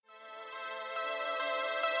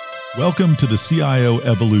Welcome to the CIO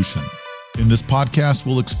Evolution. In this podcast,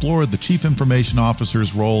 we'll explore the Chief Information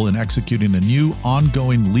Officer's role in executing a new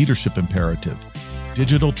ongoing leadership imperative,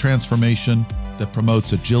 digital transformation that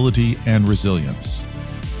promotes agility and resilience.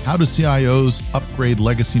 How do CIOs upgrade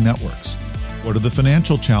legacy networks? What are the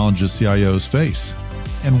financial challenges CIOs face?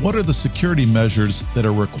 And what are the security measures that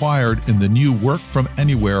are required in the new work from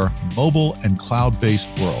anywhere, mobile and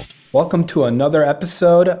cloud-based world? Welcome to another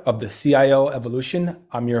episode of the CIO Evolution.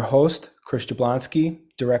 I'm your host, Chris Jablonski,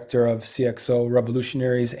 Director of CXO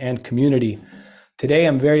Revolutionaries and Community. Today,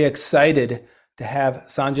 I'm very excited to have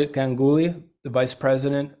Sanjit Ganguli, the Vice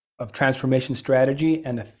President of Transformation Strategy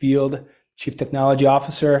and a Field Chief Technology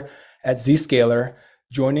Officer at Zscaler,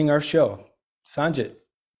 joining our show. Sanjit,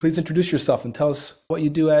 please introduce yourself and tell us what you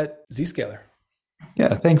do at Zscaler.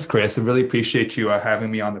 Yeah, thanks, Chris. I really appreciate you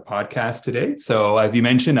having me on the podcast today. So as you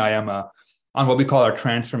mentioned, I am on what we call our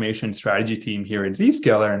transformation strategy team here at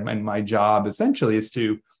Zscaler. And my job essentially is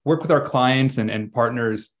to work with our clients and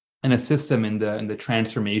partners and assist them in the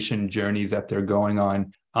transformation journeys that they're going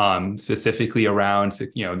on, specifically around,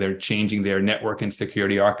 they're changing their network and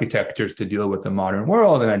security architectures to deal with the modern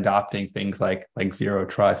world and adopting things like zero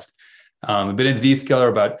trust. I've been at Zscaler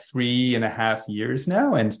about 3.5 years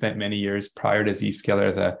now and spent many years prior to Zscaler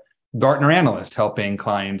as a Gartner analyst, helping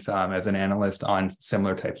clients as an analyst on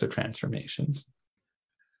similar types of transformations.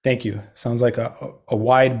 Thank you. Sounds like a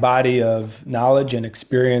wide body of knowledge and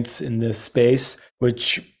experience in this space,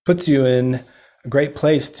 which puts you in a great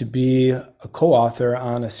place to be a co-author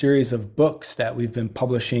on a series of books that we've been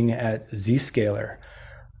publishing at Zscaler.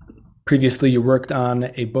 Previously, you worked on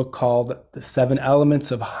a book called The 7 Elements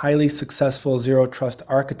of Highly Successful Zero Trust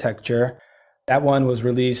Architecture. That one was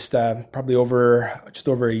released probably just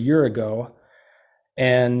over a year ago.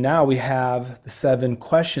 And now we have the 7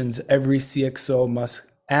 questions every CXO must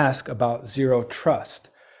ask about zero trust.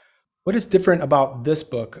 What is different about this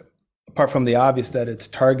book, apart from the obvious that it's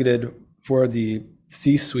targeted for the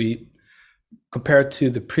C-suite, compared to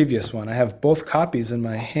the previous one? I have both copies in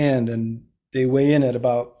my hand, and they weigh in at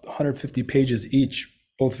about 150 pages each,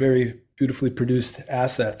 both very beautifully produced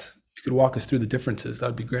assets. If you could walk us through the differences, that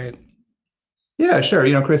would be great. Yeah,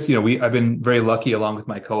 sure. Chris, I've been very lucky along with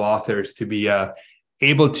my co-authors to be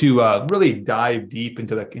able to really dive deep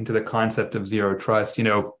into the concept of zero trust.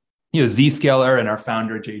 Zscaler and our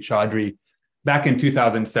founder, Jay Chaudhry, back in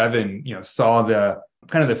 2007, saw the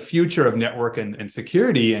kind of the future of network and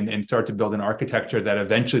security and start to build an architecture that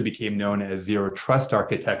eventually became known as zero trust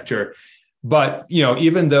architecture. But,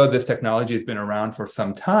 even though this technology has been around for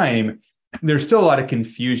some time, there's still a lot of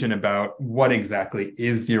confusion about what exactly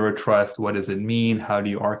is zero trust, what does it mean, how do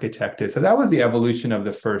you architect it? So that was the evolution of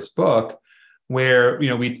the first book, where,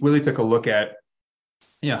 we really took a look at,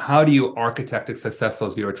 how do you architect a successful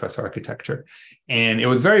zero trust architecture? And it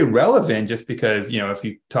was very relevant just because, if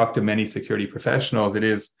you talk to many security professionals, it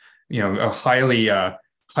is, a highly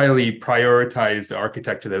prioritized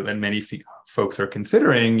architecture that many folks are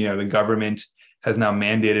considering. The government has now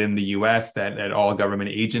mandated in the US that all government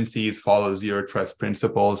agencies follow zero trust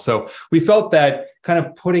principles. So we felt that kind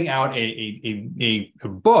of putting out a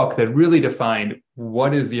book that really defined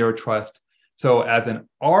what is zero trust. So as an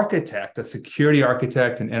architect, a security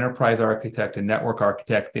architect, an enterprise architect, a network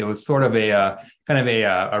architect, it was sort of a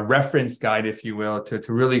reference guide, if you will, to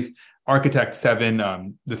really architect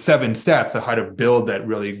the 7 steps of how to build that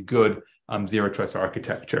really good zero trust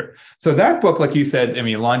architecture. So that book, like you said,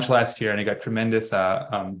 launched last year, and it got tremendous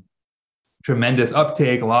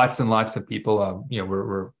uptake. Lots and lots of people,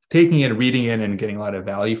 were taking it, reading it, and getting a lot of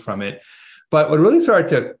value from it. But what really started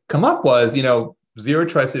to come up was, zero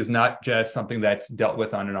trust is not just something that's dealt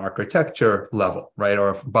with on an architecture level, right,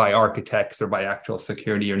 or by architects or by actual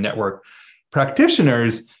security or network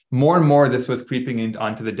practitioners. More and more, this was creeping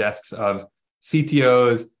onto the desks of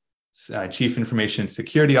CTOs, Chief Information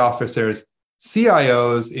Security Officers,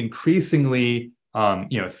 CIOs, increasingly,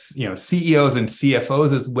 CEOs and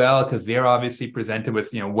CFOs as well, because they're obviously presented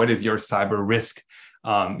with, what is your cyber risk,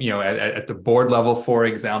 at the board level, for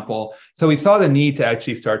example. So we saw the need to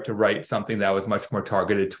actually start to write something that was much more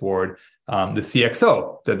targeted toward the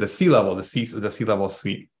CXO, the C-level, the C-level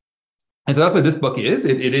suite. And so that's what this book is.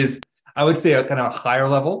 It is, I would say, a kind of a higher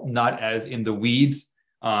level, not as in the weeds.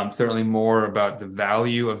 Certainly more about the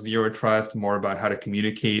value of zero trust, more about how to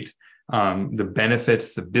communicate the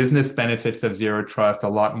benefits, the business benefits of zero trust, a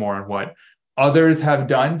lot more on what others have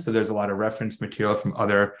done. So there's a lot of reference material from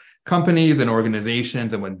other companies and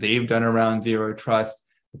organizations and what they've done around zero trust,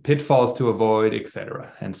 the pitfalls to avoid, et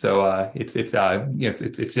cetera. And so it's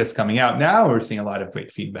just coming out now. We're seeing a lot of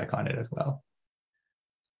great feedback on it as well.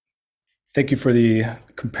 Thank you for the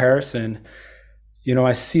comparison.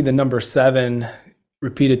 I see the number 7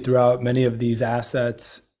 repeated throughout many of these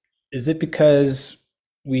assets. Is it because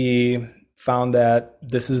we found that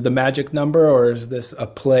this is the magic number, or is this a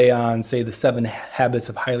play on, say, the 7 habits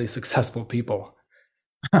of highly successful people?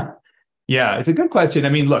 Yeah, it's a good question.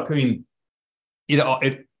 Look,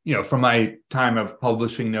 from my time of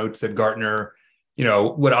publishing notes at Gartner,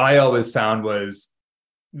 what I always found was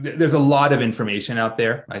there's a lot of information out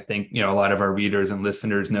there. I think, a lot of our readers and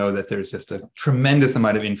listeners know that there's just a tremendous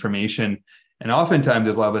amount of information. And oftentimes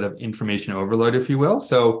there's a little bit of information overload, if you will.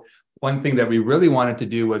 So one thing that we really wanted to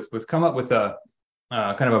do was come up with a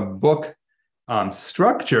kind of a book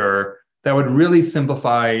structure that would really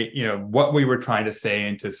simplify, what we were trying to say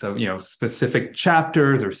into some, specific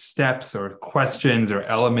chapters or steps or questions or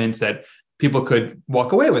elements that people could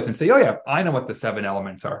walk away with and say, oh yeah, I know what the 7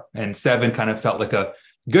 elements are. And 7 kind of felt like a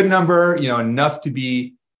good number, enough to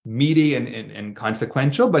be meaty and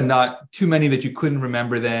consequential, but not too many that you couldn't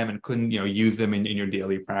remember them and couldn't, use them in your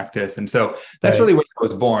daily practice. And so that's really what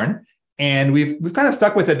was born. And we've kind of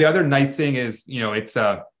stuck with it. The other nice thing is,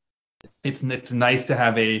 it's nice to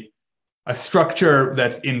have a structure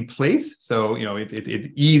that's in place. So,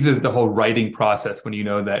 it eases the whole writing process when you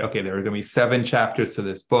know that, okay, there are going to be 7 chapters to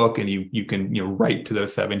this book, and you can, write to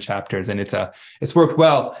those 7 chapters. And it's worked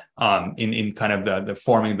well in kind of the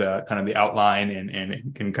forming the kind of the outline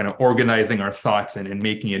and kind of organizing our thoughts and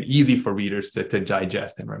making it easy for readers to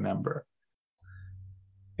digest and remember.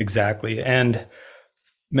 Exactly. And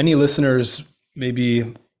many listeners may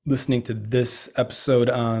be listening to this episode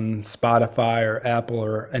on Spotify or Apple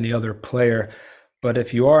or any other player. But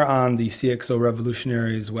if you are on the CXO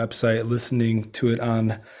Revolutionaries website, listening to it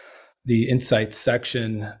on the Insights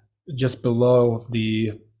section, just below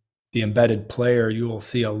the embedded player, you will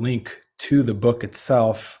see a link to the book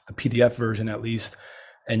itself, the PDF version at least,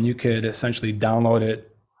 and you could essentially download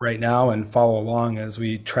it right now and follow along as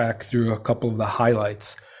we track through a couple of the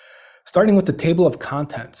highlights. Starting with the table of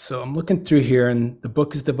contents. So I'm looking through here, and the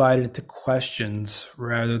book is divided into questions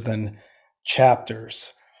rather than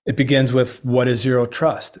chapters. It begins with, what is Zero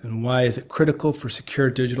Trust and why is it critical for secure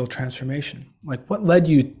digital transformation? Like, what led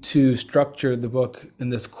you to structure the book in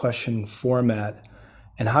this question format?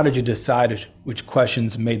 And how did you decide which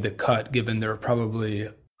questions made the cut, given there were probably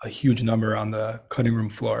a huge number on the cutting room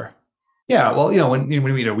floor? Yeah, well, when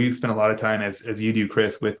we spend a lot of time as you do,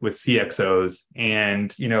 Chris, with CXOs,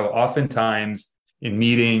 and oftentimes in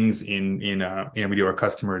meetings, we do our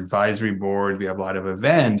customer advisory board, we have a lot of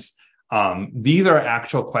events. These are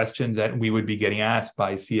actual questions that we would be getting asked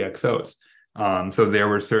by CXOs. So there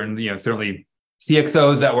were certainly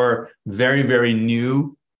CXOs that were very, very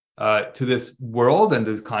new to this world and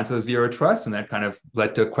the concept of zero trust. And that kind of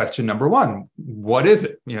led to question number 1. What is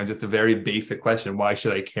it? Just a very basic question. Why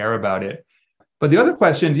should I care about it? But the other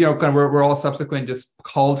questions, kind of we're all subsequent, just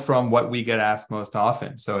culled from what we get asked most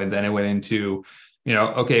often. So, and then it went into,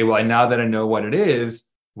 okay, well, now that I know what it is,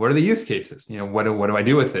 what are the use cases? What do I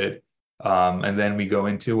do with it? And then we go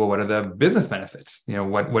into, well, what are the business benefits?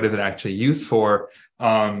 What is it actually used for?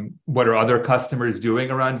 What are other customers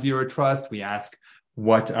doing around zero trust? We ask,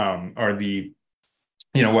 what are the,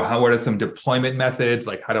 what are some deployment methods?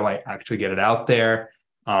 Like, how do I actually get it out there?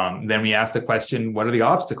 Then we ask the question, what are the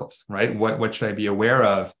obstacles, right? What should I be aware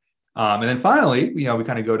of? And then finally, we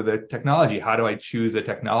kind of go to the technology. How do I choose a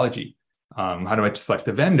technology? How do I select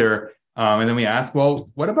a vendor? And then we ask, well,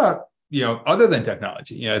 what about, other than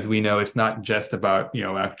technology? As we know, it's not just about,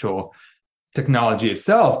 actual technology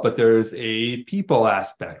itself, but there's a people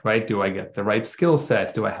aspect, right? Do I get the right skill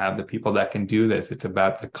sets? Do I have the people that can do this? It's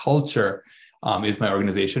about the culture. Is my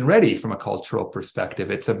organization ready from a cultural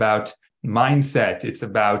perspective? It's about mindset. It's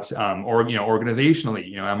about,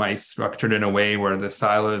 organizationally, am I structured in a way where the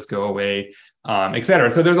silos go away, et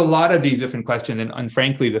cetera. So there's a lot of these different questions. And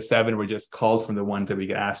frankly, the 7 were just culled from the ones that we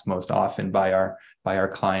get asked most often by our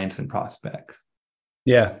clients and prospects.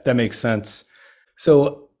 Yeah, that makes sense.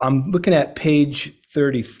 So I'm looking at page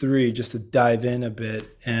 33 just to dive in a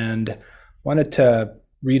bit, and wanted to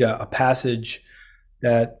read a passage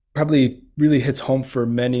that probably really hits home for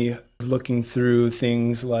many looking through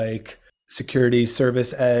things like security,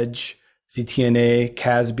 service edge, ZTNA,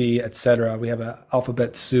 CASB, et cetera. We have an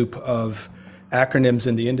alphabet soup of acronyms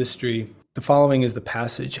in the industry. The following is the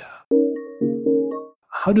passage.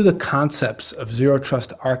 How do the concepts of zero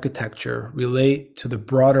trust architecture relate to the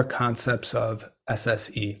broader concepts of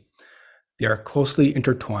SSE? They are closely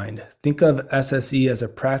intertwined. Think of SSE as a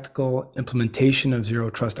practical implementation of zero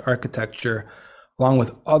trust architecture, along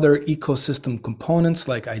with other ecosystem components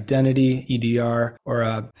like identity, EDR, or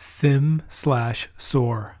a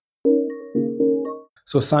SIM/SOAR.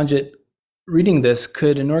 So Sanjit, reading this,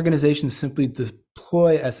 could an organization simply deploy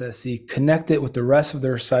deploy SSE, connect it with the rest of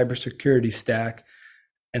their cybersecurity stack,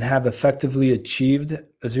 and have effectively achieved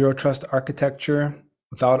a zero trust architecture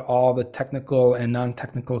without all the technical and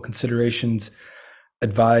non-technical considerations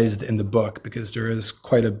advised in the book, because there is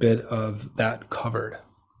quite a bit of that covered?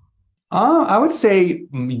 I would say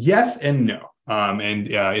yes and no.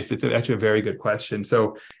 It's actually a very good question.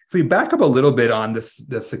 So if we back up a little bit on this,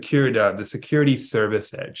 the security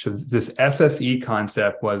service edge. So this SSE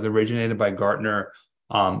concept was originated by Gartner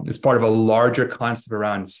as part of a larger concept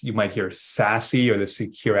around, you might hear SASE, or the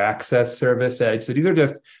Secure Access Service Edge. So these are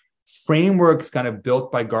just frameworks kind of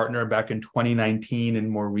built by Gartner back in 2019 and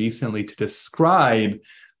more recently to describe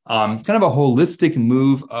kind of a holistic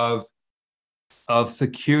move of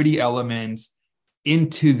security elements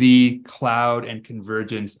into the cloud and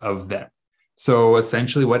convergence of them. So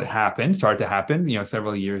essentially what started to happen,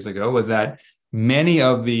 several years ago, was that many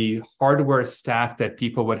of the hardware stack that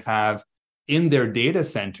people would have in their data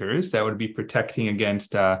centers that would be protecting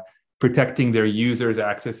against protecting their users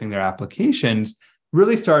accessing their applications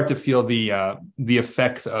really started to feel the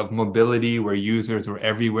effects of mobility, where users were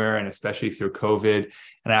everywhere, and especially through COVID,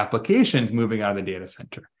 and applications moving out of the data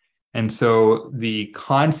center. And so the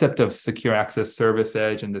concept of secure access service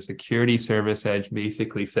edge and the security service edge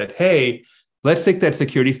basically said, hey, let's take that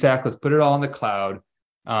security stack, let's put it all in the cloud,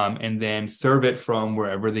 and then serve it from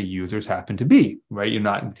wherever the users happen to be, right? You're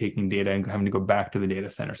not taking data and having to go back to the data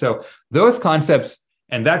center. So those concepts,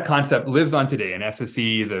 and that concept lives on today. And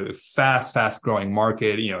SSE is a fast growing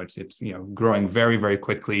market. It's growing very, very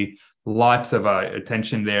quickly. Lots of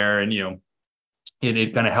attention there, and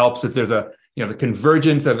it kind of helps if there's the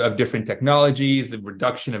convergence of different technologies, the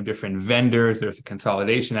reduction of different vendors. There's a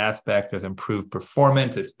consolidation aspect. There's improved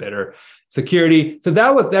performance. It's better security. So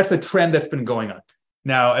that's a trend that's been going on.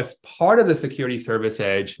 Now, as part of the security service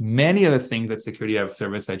edge, many of the things that security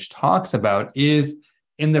service edge talks about is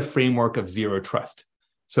in the framework of zero trust.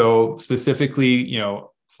 So specifically,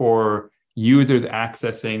 for users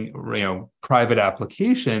accessing, private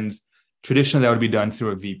applications, traditionally that would be done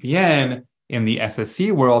through a VPN. In the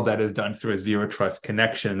SSE world, that is done through a zero trust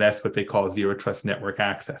connection. That's what they call zero trust network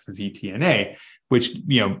access, ZTNA, which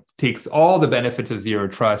takes all the benefits of zero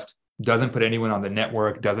trust, doesn't put anyone on the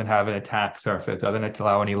network, doesn't have an attack surface, doesn't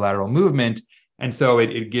allow any lateral movement. And so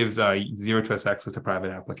it gives zero trust access to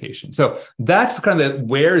private applications. So that's kind of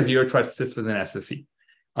where zero trust sits within SSE.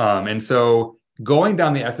 And so going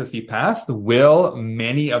down the SSE path, will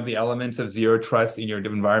many of the elements of zero trust in your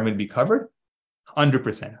environment be covered?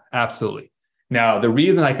 100%, absolutely. Now, the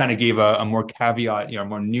reason I kind of gave a more caveat,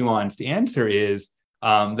 more nuanced answer is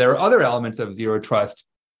there are other elements of zero trust.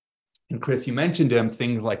 And Chris, you mentioned them,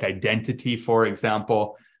 things like identity, for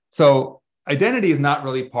example. So identity is not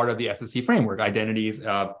really part of the SSE framework. Identity is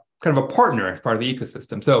kind of a partner, part of the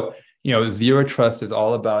ecosystem. So, zero trust is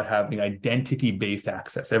all about having identity-based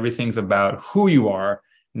access. Everything's about who you are,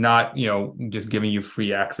 not, just giving you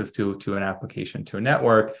free access to an application, to a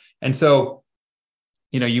network. And so,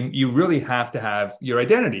 you really have to have your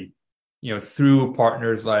identity, through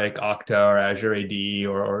partners like Okta or Azure AD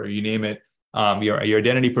or you name it, your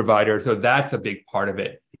identity provider. So that's a big part of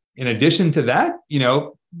it. In addition to that,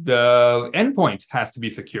 the endpoint has to be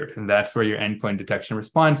secured, and that's where your endpoint detection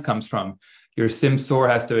response comes from. Your SIM SOAR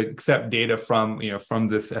has to accept data from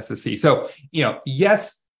this SSE. So,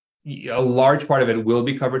 yes, a large part of it will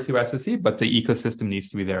be covered through SSE, but the ecosystem needs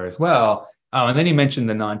to be there as well. And then you mentioned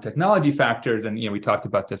the non-technology factors, and we talked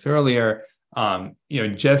about this earlier.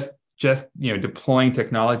 Just deploying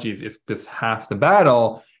technologies is half the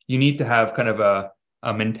battle. You need to have kind of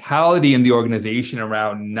a mentality in the organization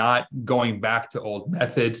around not going back to old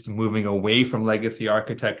methods, to moving away from legacy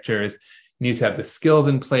architectures. You need to have the skills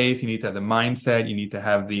in place. You need to have the mindset. You need to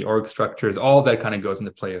have the org structures. All that kind of goes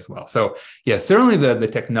into play as well. So yeah, certainly the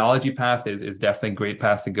technology path is definitely a great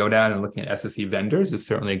path to go down, and looking at SSE vendors is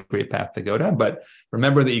certainly a great path to go down. But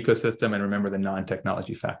remember the ecosystem and remember the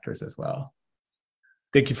non-technology factors as well.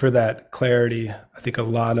 Thank you for that clarity. I think a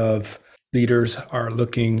lot of leaders are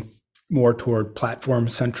looking more toward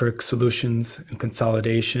platform-centric solutions and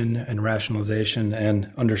consolidation and rationalization,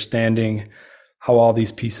 and understanding how all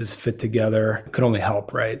these pieces fit together could only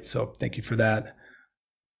help, right? So thank you for that.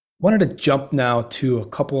 Wanted to jump now to a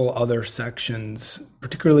couple other sections,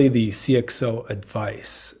 particularly the CXO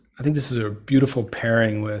advice. I think this is a beautiful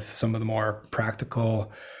pairing with some of the more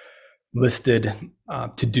practical listed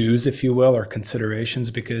to-dos, if you will, or considerations,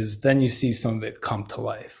 because then you see some of it come to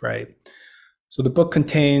life, right? So the book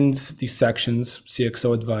contains these sections,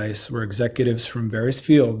 CXO advice, where executives from various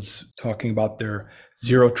fields talking about their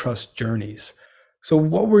zero trust journeys. So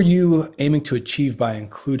what were you aiming to achieve by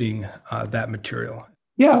including that material?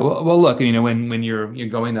 Yeah, well, look, when you're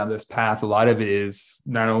going down this path, a lot of it is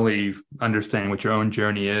not only understanding what your own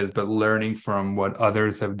journey is, but learning from what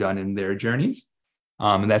others have done in their journeys.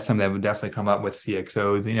 And that's something that would definitely come up with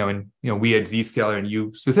CXOs. We at Zscaler, and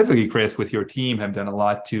you specifically, Chris, with your team, have done a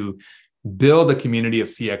lot to build a community of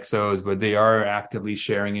CXOs, but they are actively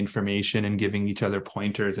sharing information and giving each other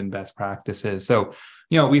pointers and best practices. So,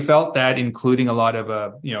 we felt that including a lot of,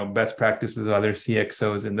 best practices of other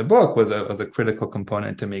CXOs in the book was a critical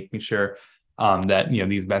component to making sure that,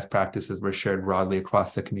 these best practices were shared broadly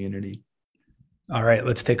across the community. All right,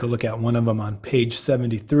 let's take a look at one of them on page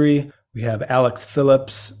 73. We have Alex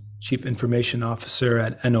Phillips, Chief Information Officer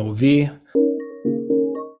at NOV.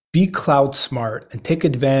 Be cloud smart and take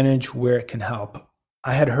advantage where it can help.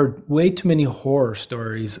 I had heard way too many horror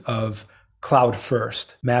stories of cloud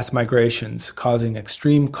first, mass migrations causing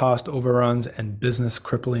extreme cost overruns and business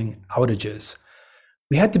crippling outages.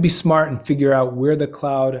 We had to be smart and figure out where the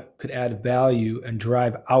cloud could add value and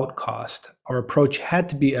drive out cost. Our approach had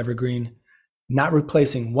to be evergreen, not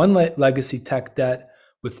replacing one legacy tech debt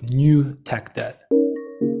with new tech debt.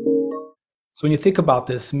 So when you think about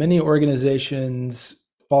this, many organizations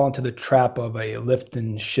fall into the trap of a lift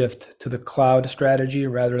and shift to the cloud strategy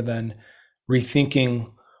rather than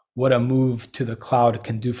rethinking what a move to the cloud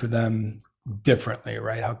can do for them differently,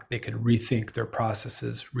 right? How they could rethink their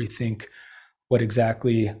processes, rethink what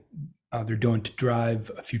exactly they're doing to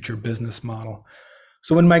drive a future business model.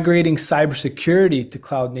 So when migrating cybersecurity to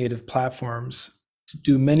cloud native platforms,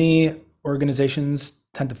 do many organizations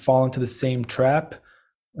tend to fall into the same trap?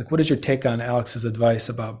 Like, what is your take on Alex's advice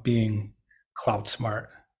about being cloud smart?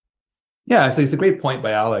 Yeah, so it's a great point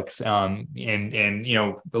by Alex. And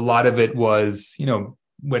a lot of it was,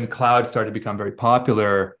 when cloud started to become very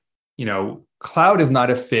popular, cloud is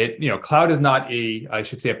not a fit, cloud is not I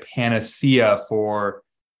should say, a panacea for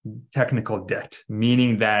technical debt,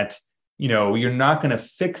 meaning that, you're not going to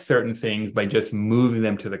fix certain things by just moving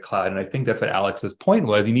them to the cloud. And I think that's what Alex's point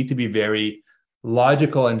was. You need to be very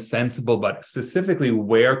logical and sensible, but specifically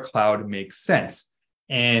where cloud makes sense.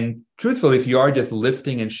 And truthfully, if you are just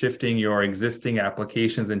lifting and shifting your existing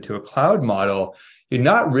applications into a cloud model, you're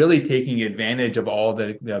not really taking advantage of all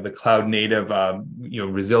the cloud native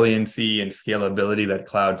resiliency and scalability that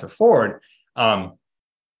clouds afford.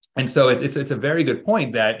 And so it's a very good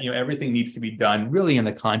point that everything needs to be done really in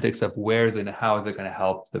the context of where is it and how is it going to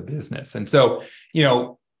help the business. And so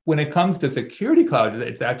when it comes to security clouds,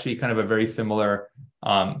 it's actually kind of a very similar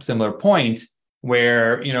point.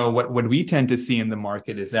 Where what we tend to see in the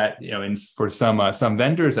market is that for some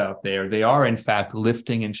vendors out there, they are in fact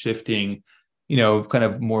lifting and shifting kind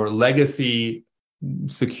of more legacy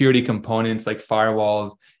security components like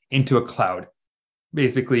firewalls into a cloud,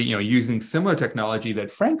 basically using similar technology that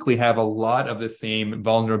frankly have a lot of the same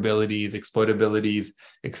vulnerabilities, exploitabilities,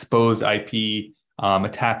 exposed IP,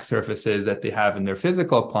 attack surfaces that they have in their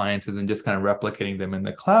physical appliances, and just kind of replicating them in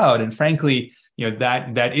the cloud. And frankly,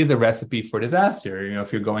 that is a recipe for disaster.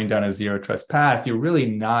 If you're going down a zero trust path, you're really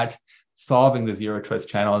not solving the zero trust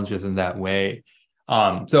challenges in that way.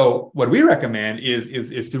 So what we recommend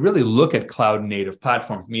is to really look at cloud native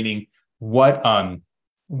platforms, meaning what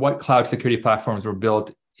cloud security platforms were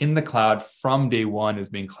built in the cloud from day one as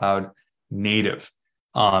being cloud native.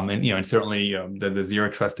 And certainly the zero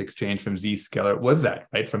trust exchange from Zscaler was that,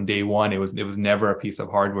 right? From day one, it was never a piece of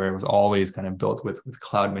hardware. It was always kind of built with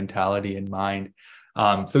cloud mentality in mind.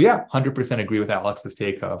 So yeah, 100% agree with Alex's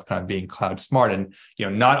take of kind of being cloud smart. And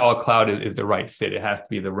not all cloud is the right fit. It has to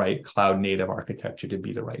be the right cloud native architecture to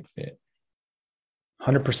be the right fit.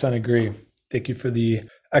 100% agree. Thank you for the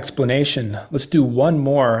explanation. Let's do one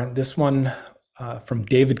more. This one from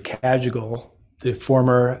David Cagigal, the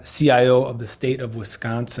former CIO of the state of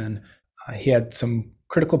Wisconsin. He had some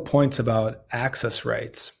critical points about access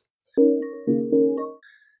rights.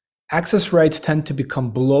 Access rights tend to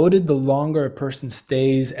become bloated the longer a person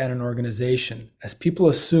stays at an organization. As people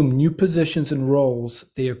assume new positions and roles,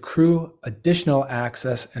 they accrue additional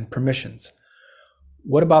access and permissions.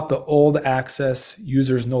 What about the old access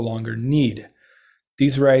users no longer need?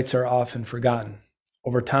 These rights are often forgotten.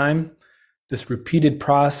 Over time, this repeated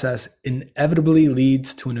process inevitably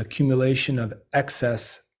leads to an accumulation of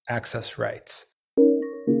excess access rights.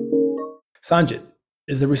 Sanjit,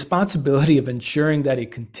 is the responsibility of ensuring that a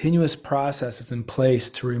continuous process is in place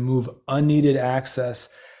to remove unneeded access,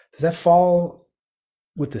 does that fall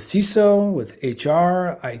with the CISO, with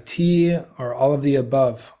HR, IT, or all of the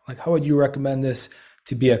above? Like, how would you recommend this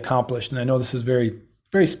to be accomplished? And I know this is very,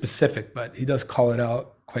 very specific, but he does call it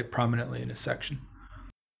out quite prominently in his section.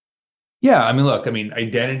 Yeah,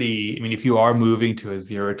 identity, if you are moving to a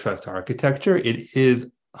zero trust architecture, it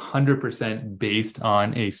is 100% based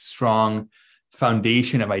on a strong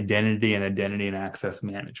foundation of identity and access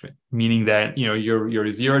management, meaning that,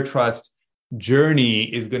 your zero trust journey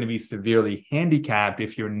is going to be severely handicapped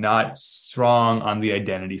if you're not strong on the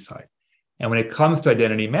identity side. And when it comes to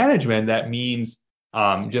identity management, that means,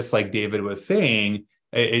 just like David was saying,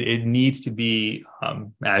 it needs to be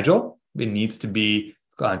agile. It needs to be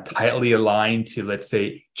tightly aligned to, let's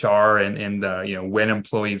say, HR and when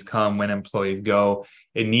employees come, when employees go.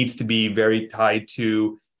 It needs to be very tied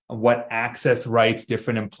to what access rights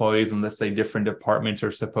different employees and, let's say, different departments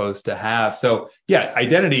are supposed to have. So yeah,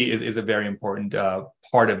 identity is a very important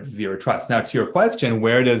part of zero trust. Now, to your question,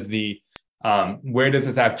 where does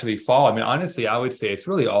this actually fall? I mean, honestly, I would say it's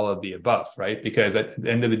really all of the above, right? Because at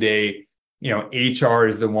the end of the day, HR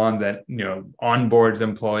is the one that, onboards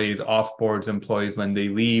employees, offboards employees. When they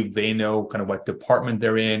leave, they know kind of what department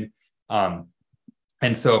they're in.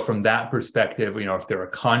 And so from that perspective, if they're a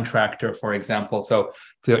contractor, for example, so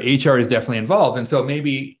HR is definitely involved. And so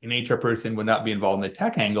maybe an HR person would not be involved in the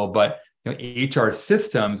tech angle, but HR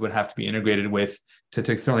systems would have to be integrated with to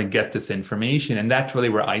certainly get this information. And that's really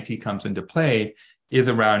where IT comes into play, is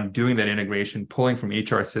around doing that integration, pulling from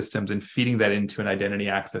HR systems and feeding that into an identity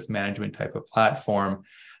access management type of platform.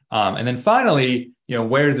 And then finally,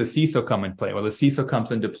 where does the CISO come in play? Well, the CISO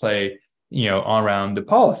comes into play, around the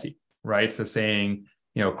policy, right? So saying,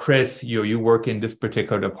 Chris, you work in this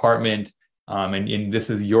particular department, and this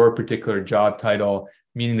is your particular job title,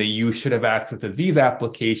 meaning that you should have access to these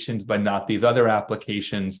applications, but not these other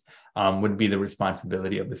applications, would be the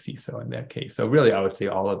responsibility of the CISO in that case. So really, I would say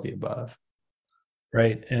all of the above.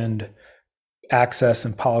 Right. And access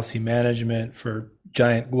and policy management for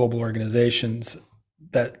giant global organizations,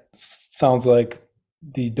 that sounds like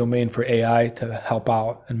the domain for AI to help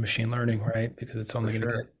out in machine learning, right? Because it's only going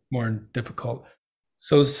to get more difficult.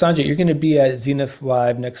 So Sanjit, you're going to be at Zenith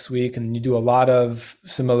Live next week, and you do a lot of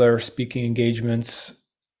similar speaking engagements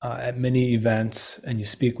at many events, and you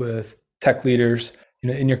speak with tech leaders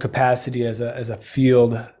in your capacity as a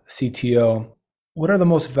field CTO. What are the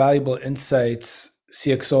most valuable insights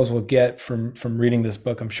CXOs will get from reading this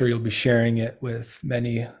book? I'm sure you'll be sharing it with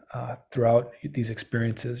many throughout these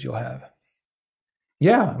experiences you'll have.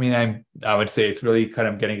 Yeah, I mean, I would say it's really kind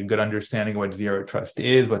of getting a good understanding of what zero trust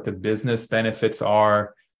is, what the business benefits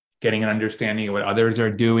are, getting an understanding of what others are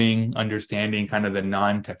doing, understanding kind of the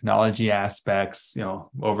non-technology aspects,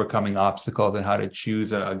 overcoming obstacles and how to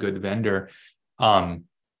choose a good vendor. And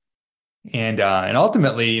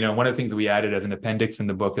ultimately, one of the things that we added as an appendix in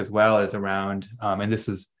the book as well is around, and this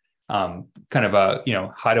is kind of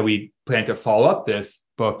how do we plan to follow up this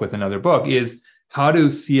book with another book, is how do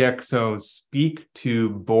CXOs speak to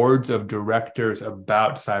boards of directors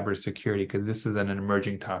about cybersecurity? Because this is an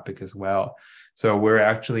emerging topic as well. So we're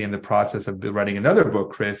actually in the process of writing another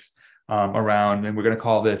book, Chris, around, and we're going to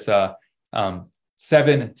call this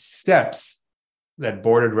 7 steps that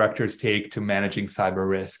board of directors take to managing cyber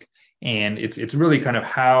risk. And it's really kind of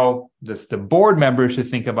how the board members should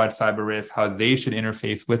think about cyber risk, how they should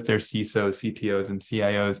interface with their CISOs, CTOs, and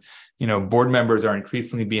CIOs. Board members are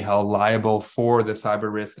increasingly being held liable for the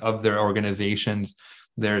cyber risk of their organizations.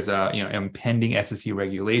 There's impending SEC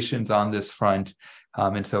regulations on this front.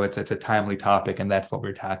 And so it's a timely topic, and that's what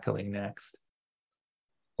we're tackling next.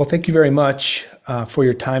 Well, thank you very much for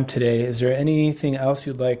your time today. Is there anything else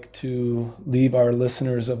you'd like to leave our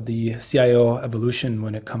listeners of the CIO evolution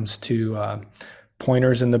when it comes to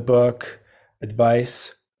pointers in the book,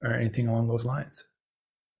 advice, or anything along those lines?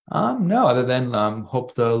 No, other than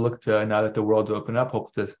hope to look to, now that the world's opened up,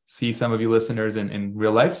 hope to see some of you listeners in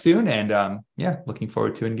real life soon. And looking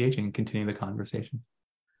forward to engaging and continuing the conversation.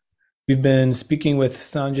 We've been speaking with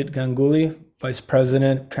Sanjit Ganguli, Vice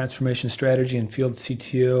President, Transformation Strategy and Field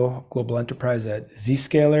CTO, Global Enterprise at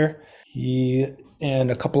Zscaler. He and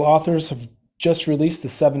a couple authors have just released the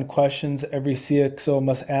 7 questions every CXO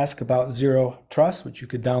must ask about zero trust, which you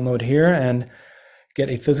could download here and get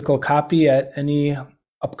a physical copy at any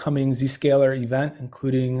upcoming Zscaler event,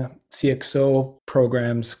 including CXO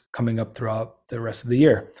programs coming up throughout the rest of the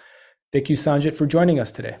year. Thank you, Sanjit, for joining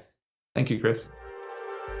us today. Thank you, Chris.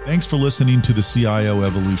 Thanks for listening to the CIO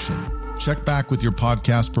Evolution. Check back with your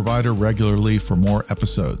podcast provider regularly for more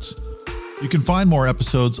episodes. You can find more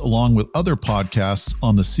episodes along with other podcasts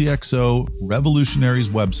on the CXO Revolutionaries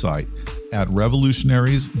website at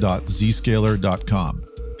revolutionaries.zscaler.com.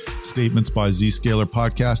 Statements by Zscaler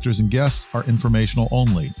podcasters and guests are informational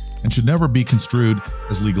only and should never be construed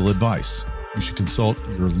as legal advice. You should consult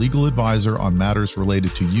your legal advisor on matters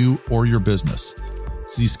related to you or your business.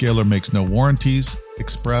 Zscaler makes no warranties,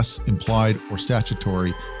 express, implied, or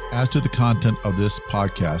statutory as to the content of this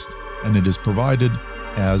podcast, and it is provided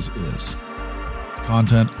as is.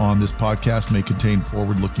 Content on this podcast may contain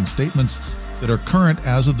forward-looking statements that are current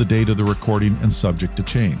as of the date of the recording and subject to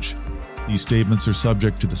change. These statements are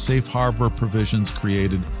subject to the safe harbor provisions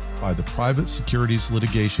created by the Private Securities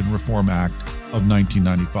Litigation Reform Act of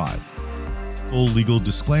 1995. Full legal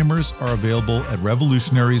disclaimers are available at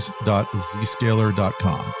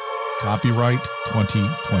revolutionaries.zscaler.com. Copyright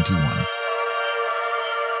 2021.